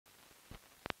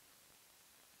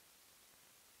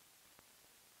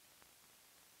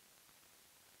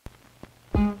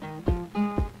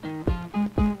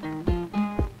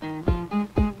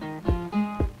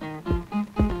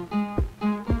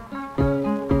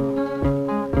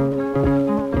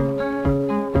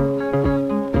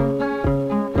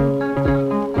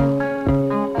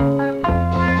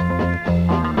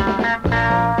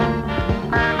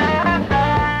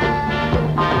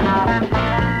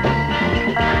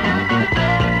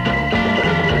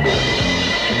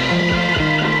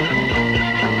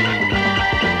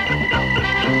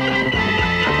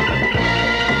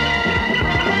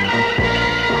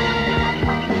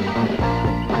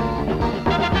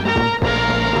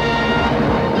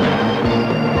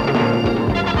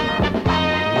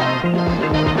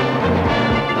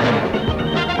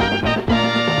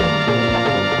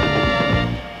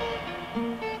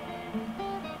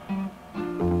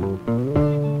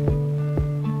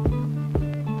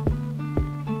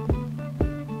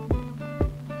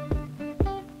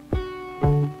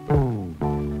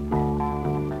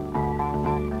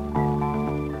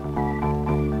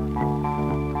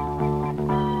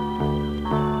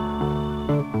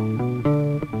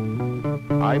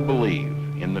I believe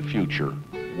in the future,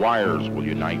 wires will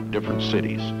unite different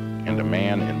cities, and a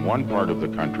man in one part of the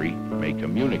country may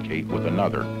communicate with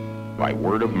another by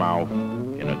word of mouth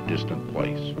in a distant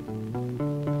place.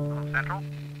 Central?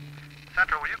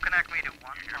 Central, will you connect me to 1-5?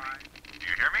 Do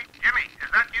you hear me? Jimmy,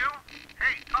 is that you?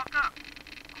 Hey, talk up.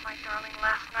 My darling,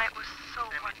 last night was so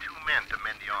Send me wonderful. 2 men to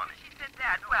Mendione. She said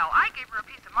that. Well, I gave her a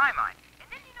piece of my mind.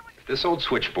 And then you know what? If this old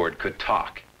switchboard could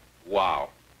talk,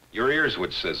 wow, your ears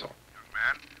would sizzle. Young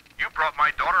man, you brought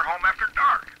my daughter home after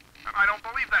dark. And I don't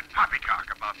believe that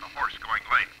poppycock about the horse going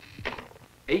late.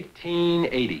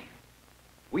 1880.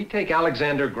 We take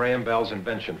Alexander Graham Bell's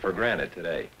invention for granted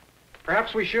today.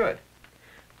 Perhaps we should.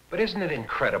 But isn't it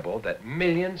incredible that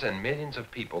millions and millions of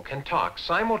people can talk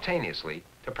simultaneously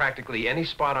to practically any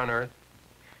spot on Earth?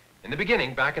 In the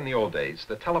beginning, back in the old days,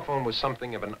 the telephone was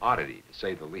something of an oddity, to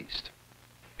say the least.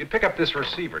 You'd pick up this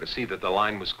receiver to see that the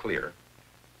line was clear.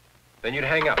 Then you'd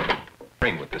hang up,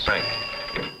 ring with this ring.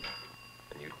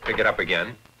 And you'd pick it up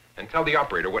again and tell the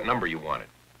operator what number you wanted.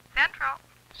 Central.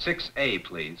 6A,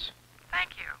 please.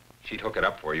 Thank you. She'd hook it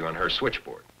up for you on her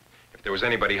switchboard. If there was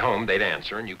anybody home, they'd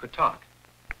answer and you could talk.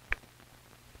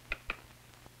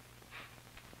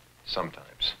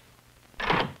 Sometimes.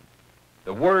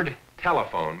 The word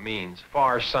telephone means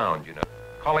far sound, you know.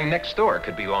 Calling next door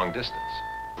could be long distance.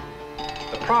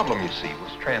 The problem, you see,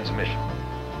 was transmission.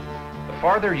 The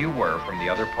farther you were from the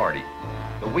other party,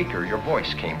 the weaker your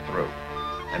voice came through,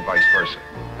 and vice versa.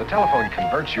 The telephone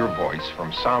converts your voice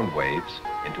from sound waves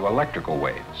into electrical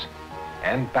waves,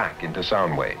 and back into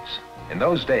sound waves. In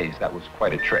those days, that was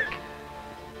quite a trick.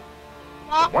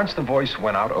 But once the voice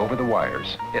went out over the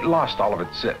wires, it lost all of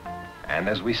its zip. And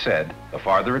as we said, the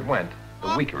farther it went,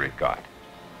 the weaker it got.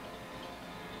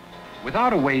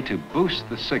 Without a way to boost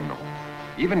the signal,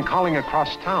 even calling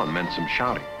across town meant some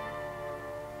shouting.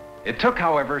 It took,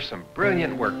 however, some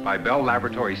brilliant work by Bell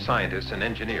Laboratories scientists and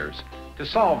engineers to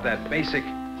solve that basic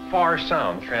far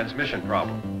sound transmission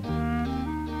problem.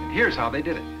 And here's how they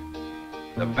did it.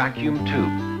 The vacuum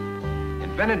tube.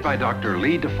 Invented by Dr.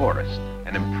 Lee DeForest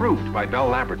and improved by Bell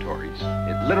Laboratories,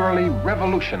 it literally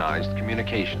revolutionized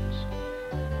communications.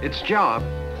 Its job,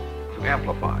 to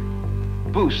amplify,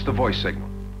 boost the voice signal.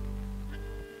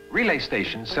 Relay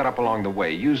stations set up along the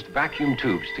way used vacuum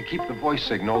tubes to keep the voice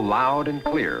signal loud and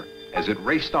clear as it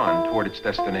raced on toward its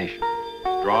destination,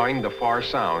 drawing the far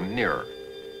sound nearer.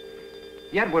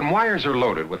 Yet when wires are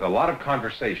loaded with a lot of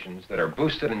conversations that are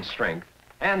boosted in strength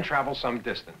and travel some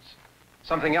distance,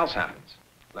 something else happens.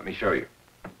 Let me show you.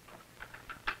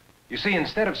 You see,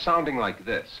 instead of sounding like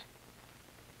this,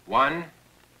 1,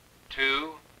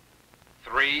 2,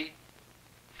 3,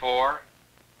 4,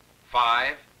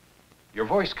 5, your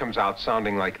voice comes out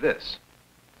sounding like this.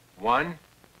 1,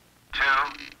 2,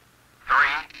 3,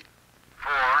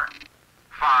 4,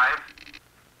 5.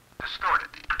 Distorted.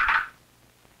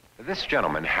 This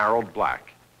gentleman, Harold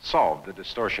Black, solved the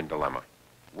distortion dilemma.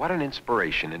 What an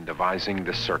inspiration in devising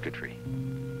the circuitry.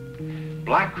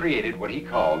 Black created what he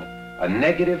called a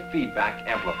negative feedback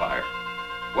amplifier.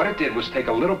 What it did was take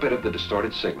a little bit of the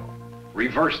distorted signal,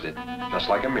 reversed it, just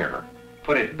like a mirror,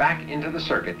 put it back into the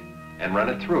circuit, and run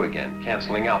it through again,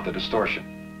 canceling out the distortion.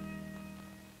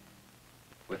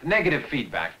 With negative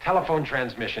feedback, telephone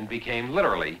transmission became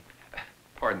literally,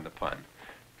 pardon the pun,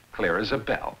 clear as a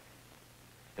bell.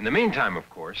 In the meantime, of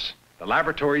course, the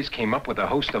laboratories came up with a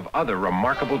host of other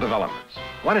remarkable developments.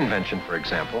 One invention, for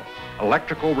example,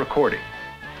 electrical recording.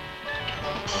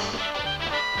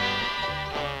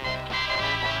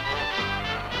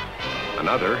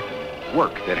 Another,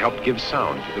 work that helped give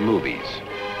sound to the movies.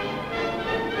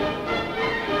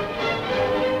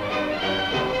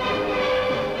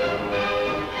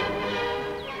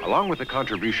 Along with the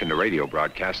contribution to radio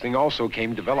broadcasting also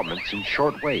came developments in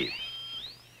shortwave.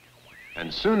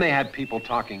 And soon they had people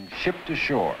talking ship to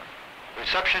shore.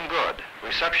 Reception good.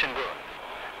 Reception good.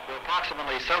 We're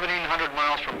approximately 1,700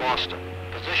 miles from Boston.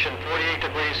 Position 48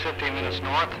 degrees 15 minutes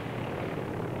north.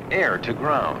 Air to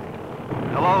ground.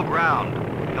 Hello, ground.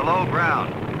 Hello,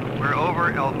 ground. We're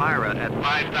over Elmira at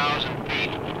 5,000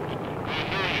 feet. We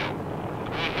hear you.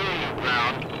 We hear you,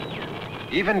 ground.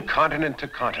 Even continent to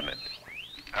continent.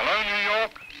 Hello, New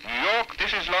York. New York,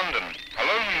 this is London.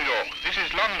 Hello, New York. This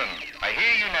is London. I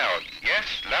hear you now. Yes,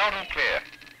 loud and clear.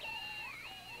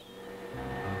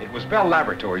 It was Bell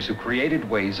Laboratories who created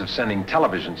ways of sending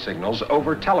television signals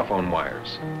over telephone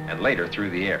wires, and later through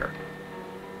the air.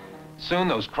 Soon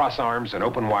those cross arms and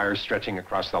open wires stretching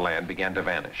across the land began to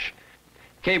vanish.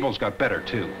 Cables got better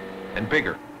too, and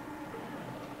bigger.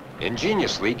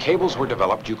 Ingeniously, cables were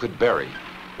developed you could bury,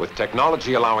 with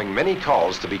technology allowing many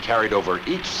calls to be carried over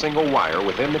each single wire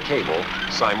within the cable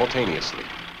simultaneously.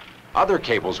 Other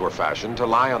cables were fashioned to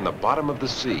lie on the bottom of the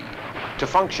sea, to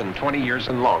function 20 years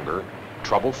and longer,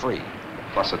 trouble-free.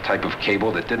 Plus a type of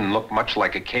cable that didn't look much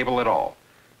like a cable at all,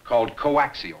 called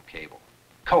coaxial cable.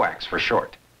 Coax for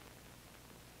short.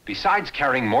 Besides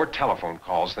carrying more telephone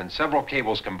calls than several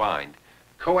cables combined,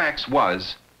 coax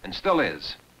was, and still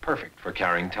is, perfect for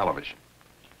carrying television.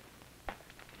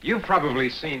 You've probably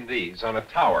seen these on a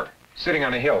tower, sitting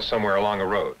on a hill somewhere along a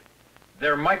road.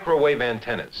 They're microwave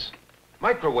antennas.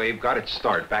 Microwave got its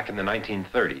start back in the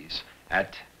 1930s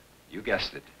at, you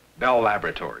guessed it, Bell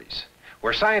Laboratories,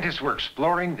 where scientists were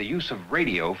exploring the use of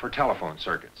radio for telephone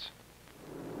circuits.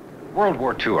 World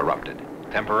War II erupted,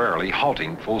 temporarily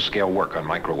halting full-scale work on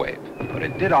microwave. But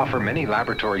it did offer many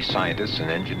laboratory scientists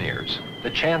and engineers the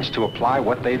chance to apply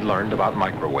what they'd learned about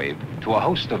microwave to a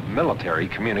host of military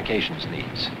communications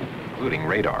needs, including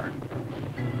radar.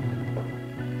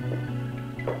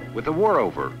 With the war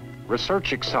over,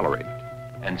 research accelerated,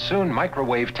 and soon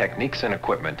microwave techniques and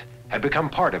equipment had become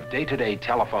part of day-to-day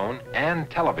telephone and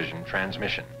television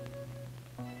transmission.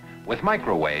 With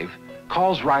microwave,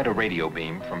 calls ride a radio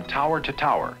beam from tower to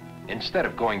tower instead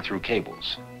of going through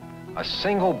cables. A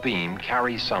single beam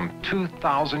carries some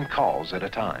 2,000 calls at a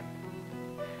time.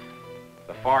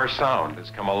 The far sound has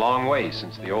come a long way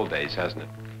since the old days, hasn't it?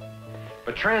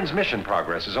 But transmission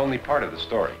progress is only part of the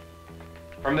story.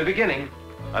 From the beginning,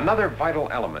 another vital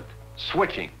element,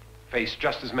 switching, faced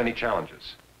just as many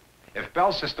challenges. If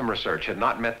Bell System research had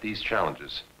not met these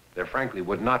challenges, there frankly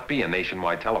would not be a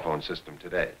nationwide telephone system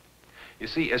today. You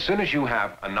see, as soon as you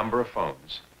have a number of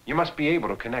phones, you must be able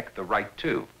to connect the right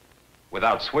two.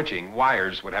 Without switching,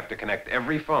 wires would have to connect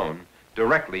every phone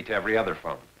directly to every other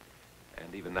phone.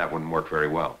 And even that wouldn't work very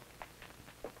well.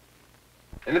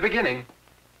 In the beginning,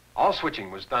 all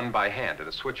switching was done by hand at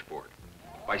a switchboard,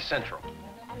 by Central.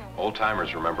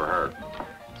 Old-timers remember her.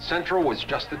 Central was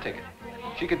just the ticket.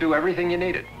 She could do everything you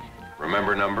needed.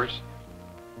 Remember numbers,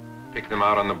 pick them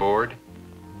out on the board,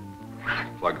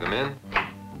 plug them in,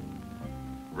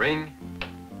 ring,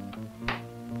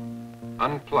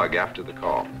 unplug after the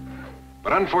call.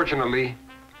 But unfortunately,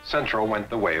 Central went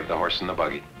the way of the horse and the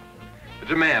buggy. The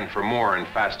demand for more and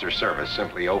faster service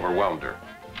simply overwhelmed her.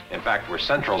 In fact, were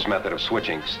Central's method of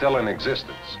switching still in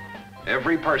existence,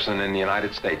 every person in the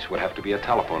United States would have to be a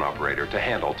telephone operator to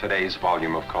handle today's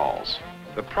volume of calls.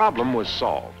 The problem was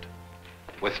solved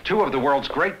with two of the world's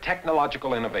great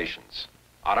technological innovations,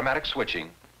 automatic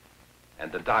switching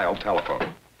and the dial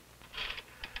telephone.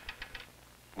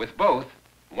 With both,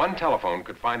 one telephone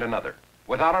could find another,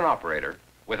 without an operator,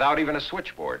 without even a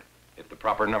switchboard, if the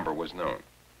proper number was known.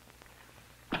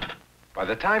 By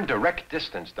the time direct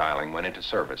distance dialing went into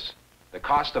service, the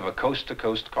cost of a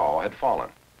coast-to-coast call had fallen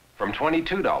from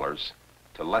 $22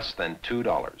 to less than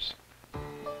 $2.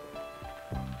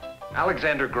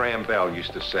 Alexander Graham Bell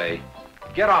used to say,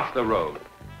 "Get off the road,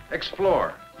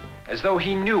 explore," as though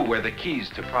he knew where the keys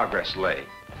to progress lay.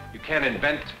 You can't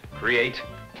invent, create,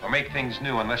 or make things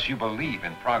new unless you believe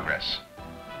in progress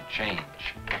and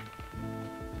change.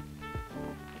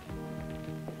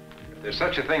 If there's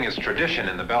such a thing as tradition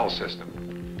in the Bell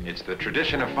system, it's the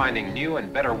tradition of finding new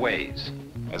and better ways,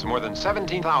 as more than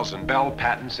 17,000 Bell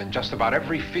patents in just about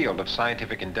every field of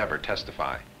scientific endeavor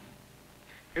testify.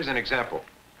 Here's an example.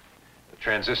 The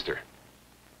transistor.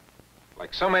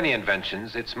 Like so many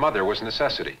inventions, its mother was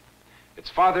necessity. Its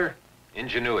father,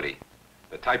 ingenuity,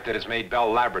 the type that has made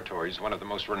Bell Laboratories one of the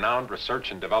most renowned research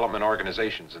and development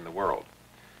organizations in the world.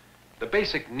 The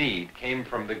basic need came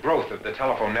from the growth of the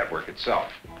telephone network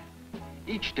itself.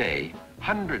 Each day,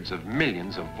 hundreds of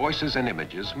millions of voices and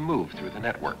images move through the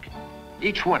network.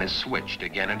 Each one is switched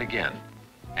again and again,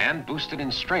 and boosted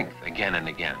in strength again and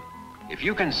again. If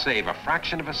you can save a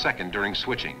fraction of a second during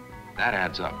switching, that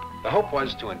adds up. The hope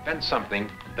was to invent something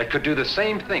that could do the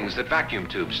same things that vacuum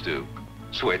tubes do,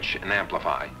 switch and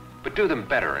amplify, but do them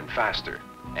better and faster,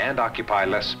 and occupy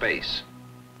less space.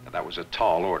 Now, that was a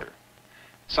tall order.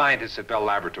 Scientists at Bell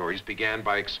Laboratories began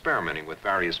by experimenting with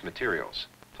various materials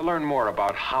to learn more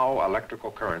about how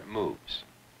electrical current moves.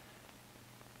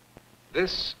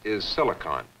 This is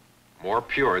silicon, more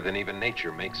pure than even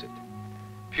nature makes it.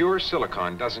 Pure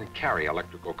silicon doesn't carry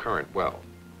electrical current well.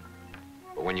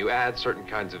 But when you add certain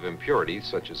kinds of impurities,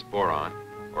 such as boron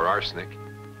or arsenic,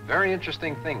 very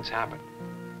interesting things happen.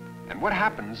 And what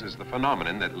happens is the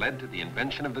phenomenon that led to the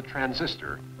invention of the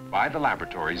transistor by the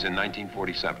laboratories in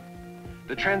 1947.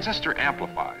 The transistor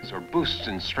amplifies or boosts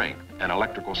in strength an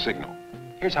electrical signal.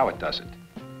 Here's how it does it.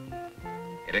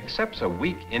 It accepts a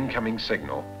weak incoming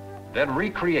signal, then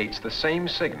recreates the same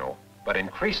signal, but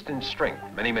increased in strength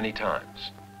many, many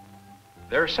times.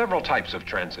 There are several types of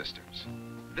transistors.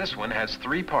 This one has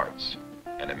three parts: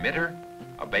 an emitter,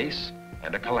 a base,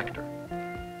 and a collector.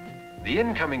 The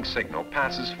incoming signal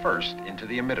passes first into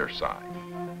the emitter side,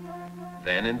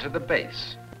 then into the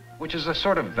base, which is a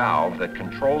sort of valve that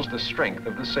controls the strength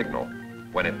of the signal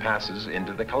when it passes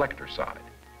into the collector side.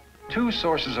 Two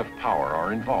sources of power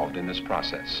are involved in this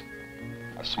process.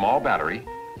 A small battery,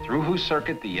 through whose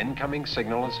circuit the incoming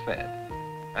signal is fed,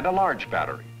 and a large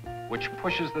battery, which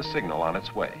pushes the signal on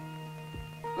its way.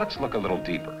 Let's look a little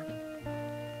deeper.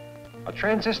 A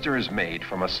transistor is made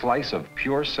from a slice of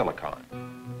pure silicon.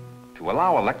 To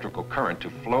allow electrical current to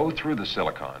flow through the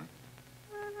silicon,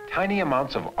 tiny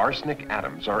amounts of arsenic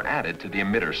atoms are added to the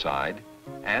emitter side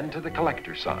and to the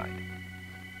collector side.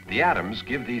 The atoms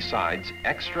give these sides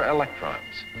extra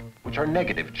electrons, which are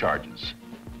negative charges.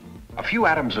 A few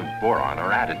atoms of boron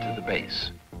are added to the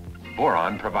base.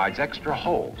 Boron provides extra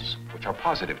holes, which are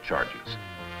positive charges.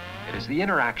 It is the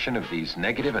interaction of these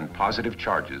negative and positive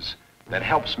charges that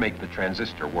helps make the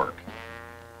transistor work.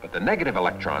 But the negative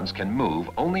electrons can move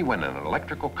only when an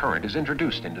electrical current is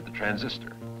introduced into the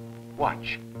transistor.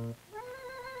 Watch.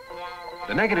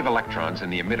 The negative electrons in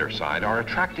the emitter side are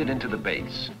attracted into the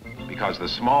base because the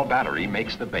small battery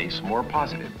makes the base more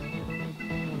positive.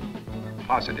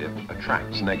 Positive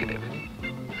attracts negative.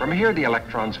 From here, the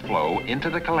electrons flow into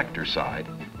the collector side,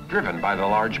 driven by the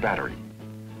large battery.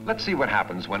 Let's see what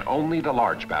happens when only the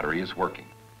large battery is working.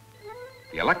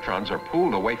 The electrons are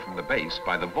pulled away from the base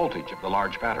by the voltage of the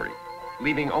large battery,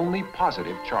 leaving only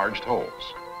positive charged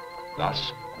holes.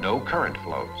 Thus, no current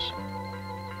flows.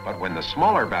 But when the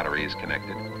smaller battery is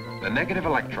connected, the negative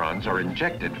electrons are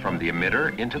injected from the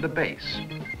emitter into the base,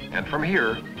 and from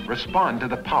here, respond to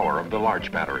the power of the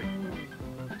large battery.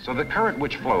 So the current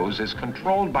which flows is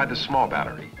controlled by the small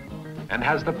battery and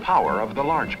has the power of the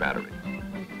large battery.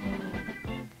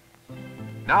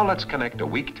 Now let's connect a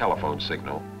weak telephone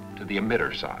signal to the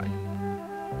emitter side.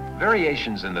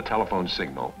 Variations in the telephone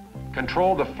signal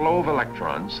control the flow of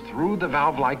electrons through the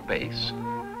valve-like base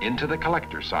into the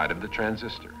collector side of the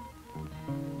transistor.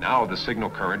 Now the signal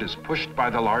current is pushed by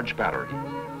the large battery,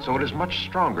 so it is much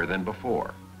stronger than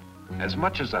before, as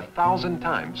much as 1,000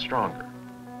 times stronger.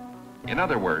 In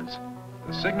other words,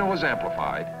 the signal is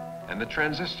amplified and the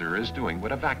transistor is doing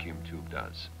what a vacuum tube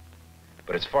does.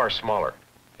 But it's far smaller.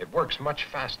 It works much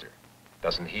faster,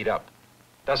 doesn't heat up,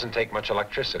 doesn't take much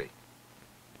electricity.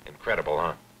 Incredible,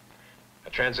 huh?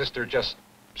 A transistor just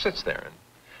sits there and,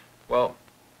 well,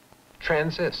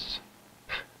 transists.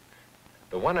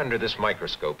 The one under this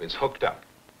microscope is hooked up,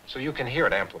 so you can hear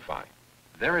it amplify.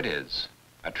 There it is,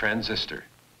 a transistor.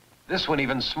 This one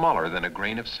even smaller than a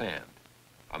grain of sand.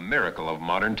 A miracle of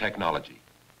modern technology.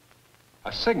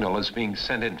 A signal is being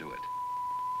sent into it.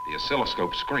 The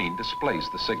oscilloscope screen displays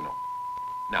the signal.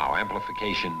 Now,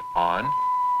 amplification on,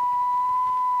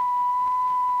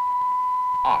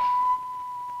 off.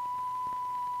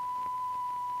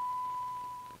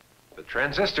 The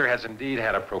transistor has indeed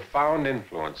had a profound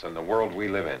influence on the world we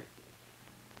live in.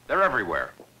 They're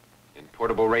everywhere, in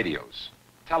portable radios,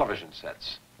 television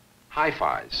sets,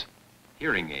 hi-fis,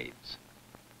 hearing aids.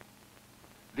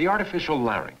 The artificial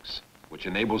larynx, which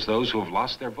enables those who have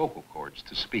lost their vocal cords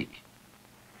to speak.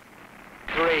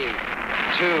 3, 2, 1,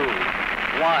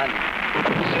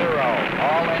 0.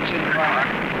 All engines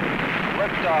running.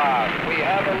 Liftoff. We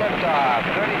have a liftoff.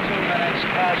 32 minutes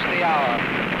past the hour.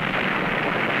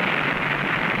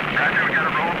 Roger, we got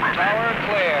a roll from Tower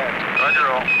cleared. Roger,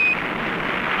 roll.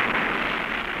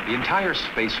 The entire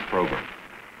space program,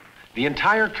 the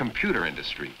entire computer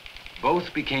industry,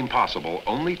 both became possible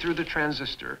only through the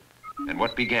transistor and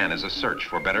what began as a search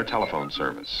for better telephone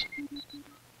service.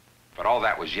 But all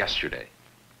that was yesterday.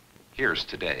 Here's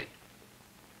today.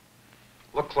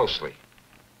 Look closely.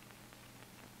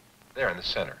 There in the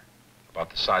center, about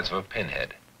the size of a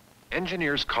pinhead.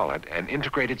 Engineers call it an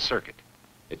integrated circuit.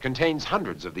 It contains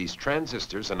hundreds of these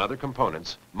transistors and other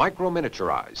components,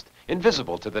 micro-miniaturized,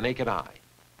 invisible to the naked eye.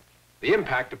 The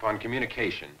impact upon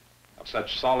communication of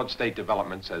such solid-state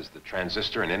developments as the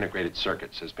transistor and integrated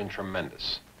circuits has been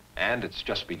tremendous, and it's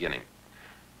just beginning.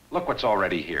 Look what's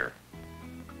already here.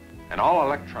 An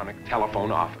all-electronic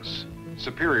telephone office,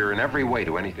 superior in every way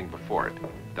to anything before it,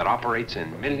 that operates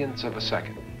in millionths of a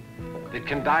second. It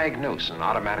can diagnose and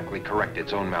automatically correct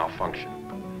its own malfunction.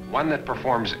 One that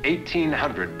performs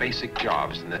 1,800 basic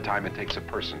jobs in the time it takes a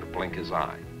person to blink his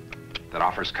eye. That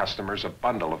offers customers a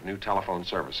bundle of new telephone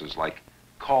services like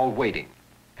call waiting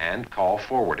and call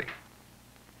forwarding.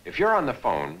 If you're on the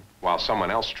phone while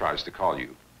someone else tries to call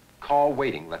you, call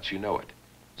waiting lets you know it,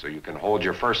 so you can hold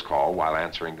your first call while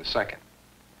answering the second.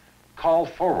 Call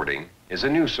forwarding is a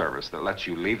new service that lets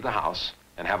you leave the house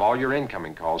and have all your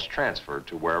incoming calls transferred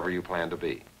to wherever you plan to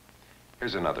be.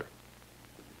 Here's another.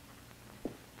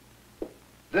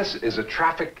 This is a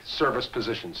traffic service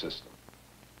position system.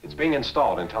 It's being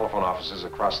installed in telephone offices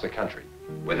across the country.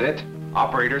 With it,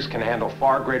 operators can handle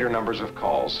far greater numbers of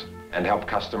calls and help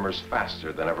customers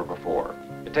faster than ever before.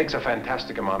 It takes a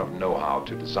fantastic amount of know-how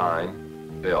to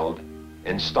design, build,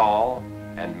 install,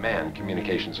 and man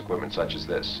communications equipment such as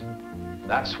this.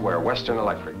 That's where Western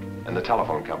Electric and the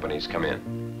telephone companies come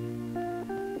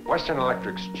in. Western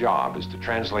Electric's job is to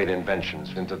translate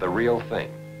inventions into the real thing.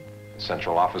 The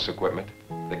central office equipment,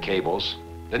 the cables,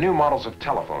 the new models of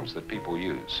telephones that people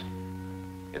use.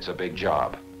 It's a big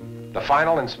job. The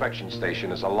final inspection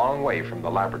station is a long way from the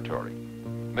laboratory.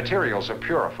 Materials are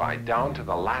purified down to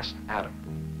the last atom.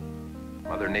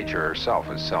 Mother Nature herself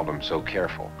is seldom so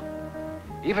careful.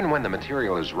 Even when the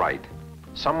material is right,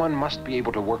 someone must be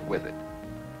able to work with it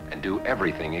and do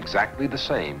everything exactly the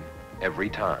same every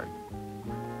time.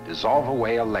 Dissolve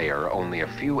away a layer only a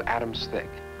few atoms thick.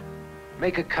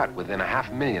 Make a cut within a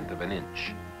 1/2 of an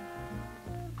inch.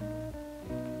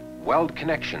 Weld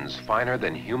connections finer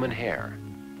than human hair.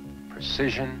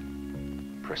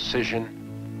 Precision,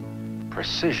 precision,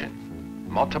 precision,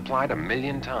 multiplied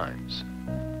 1,000,000 times.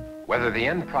 Whether the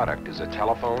end product is a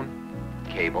telephone,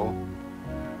 cable,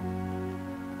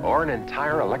 or an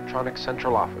entire electronic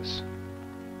central office,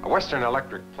 a Western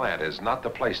Electric plant is not the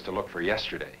place to look for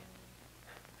yesterday.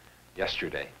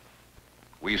 Yesterday.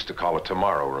 We used to call it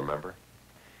tomorrow, remember?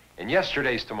 In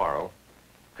yesterday's tomorrow,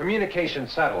 communication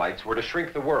satellites were to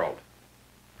shrink the world,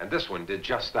 and this one did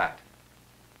just that.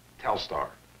 Telstar.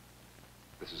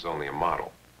 This is only a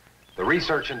model. The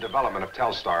research and development of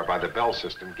Telstar by the Bell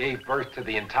System gave birth to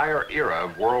the entire era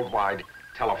of worldwide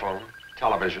telephone,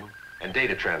 television, and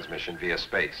data transmission via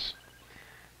space.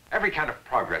 Every kind of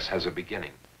progress has a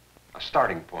beginning, a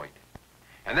starting point,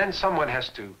 and then someone has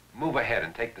to move ahead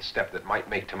and take the step that might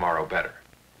make tomorrow better.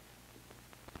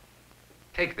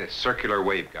 Take this circular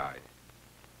waveguide.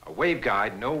 A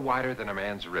waveguide no wider than a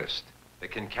man's wrist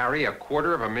that can carry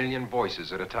 250,000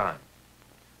 voices at a time.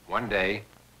 One day,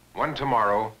 one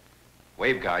tomorrow,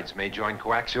 waveguides may join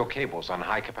coaxial cables on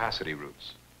high-capacity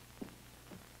routes.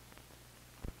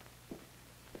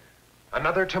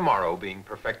 Another tomorrow being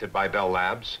perfected by Bell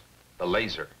Labs, the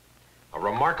laser, a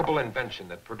remarkable invention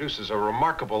that produces a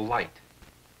remarkable light.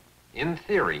 In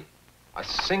theory, a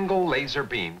single laser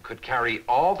beam could carry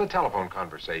all the telephone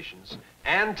conversations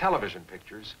and television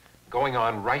pictures going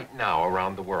on right now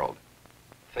around the world.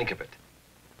 Think of it.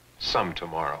 Some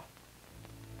tomorrow.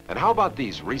 And how about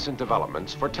these recent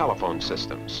developments for telephone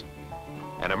systems?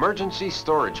 An emergency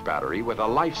storage battery with a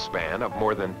lifespan of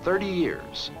more than 30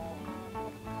 years.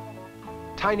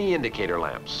 Tiny indicator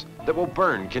lamps that will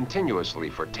burn continuously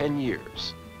for 10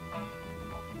 years.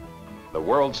 The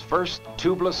world's first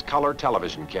tubeless color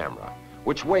television camera,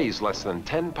 which weighs less than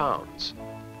 10 pounds.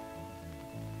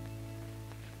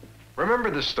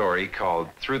 Remember the story called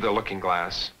Through the Looking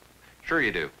Glass? Sure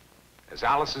you do. As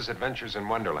Alice's Adventures in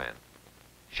Wonderland.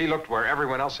 She looked where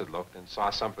everyone else had looked and saw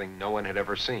something no one had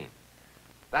ever seen.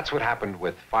 That's what happened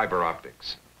with fiber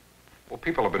optics. Well,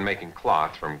 people have been making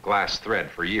cloth from glass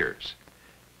thread for years,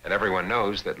 and everyone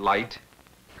knows that light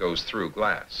goes through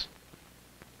glass.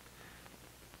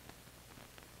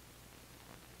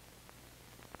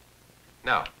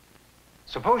 Now,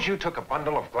 suppose you took a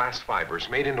bundle of glass fibers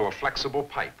made into a flexible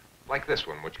pipe, like this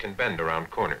one, which can bend around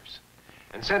corners,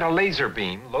 and sent a laser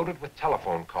beam loaded with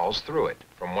telephone calls through it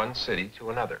from one city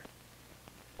to another.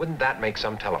 Wouldn't that make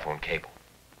some telephone cable?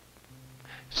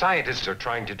 Scientists are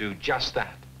trying to do just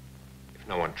that. If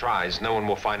no one tries, no one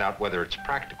will find out whether it's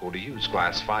practical to use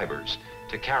glass fibers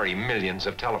to carry millions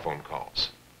of telephone calls.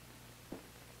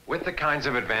 With the kinds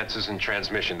of advances in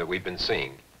transmission that we've been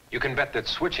seeing, you can bet that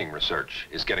switching research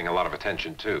is getting a lot of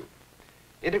attention too.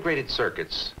 Integrated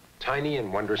circuits, tiny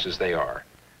and wondrous as they are,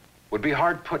 would be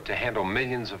hard put to handle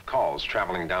millions of calls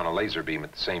traveling down a laser beam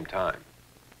at the same time.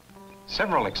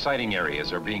 Several exciting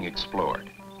areas are being explored.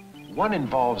 One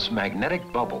involves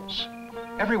magnetic bubbles.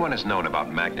 Everyone has known about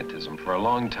magnetism for a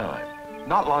long time.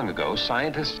 Not long ago,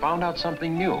 scientists found out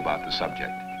something new about the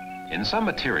subject. In some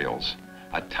materials,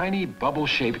 a tiny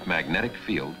bubble-shaped magnetic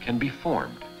field can be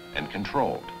formed and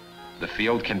controlled. The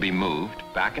field can be moved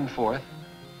back and forth,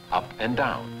 up and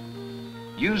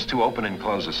down. Used to open and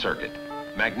close a circuit,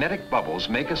 magnetic bubbles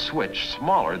make a switch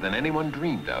smaller than anyone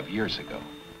dreamed of years ago.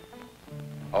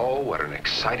 Oh, what an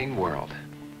exciting world.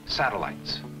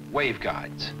 Satellites,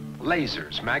 waveguides,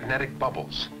 lasers, magnetic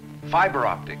bubbles, fiber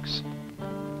optics,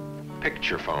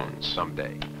 picture phones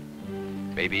someday,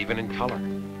 maybe even in color.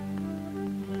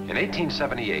 In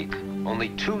 1878, only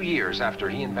 2 years after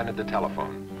he invented the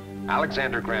telephone,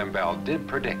 Alexander Graham Bell did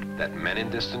predict that men in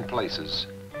distant places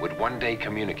would one day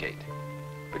communicate.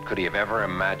 But could he have ever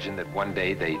imagined that one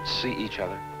day they'd see each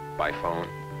other by phone?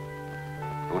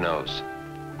 Who knows?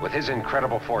 With his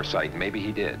incredible foresight, maybe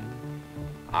he did.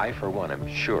 I, for one, am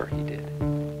sure he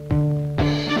did.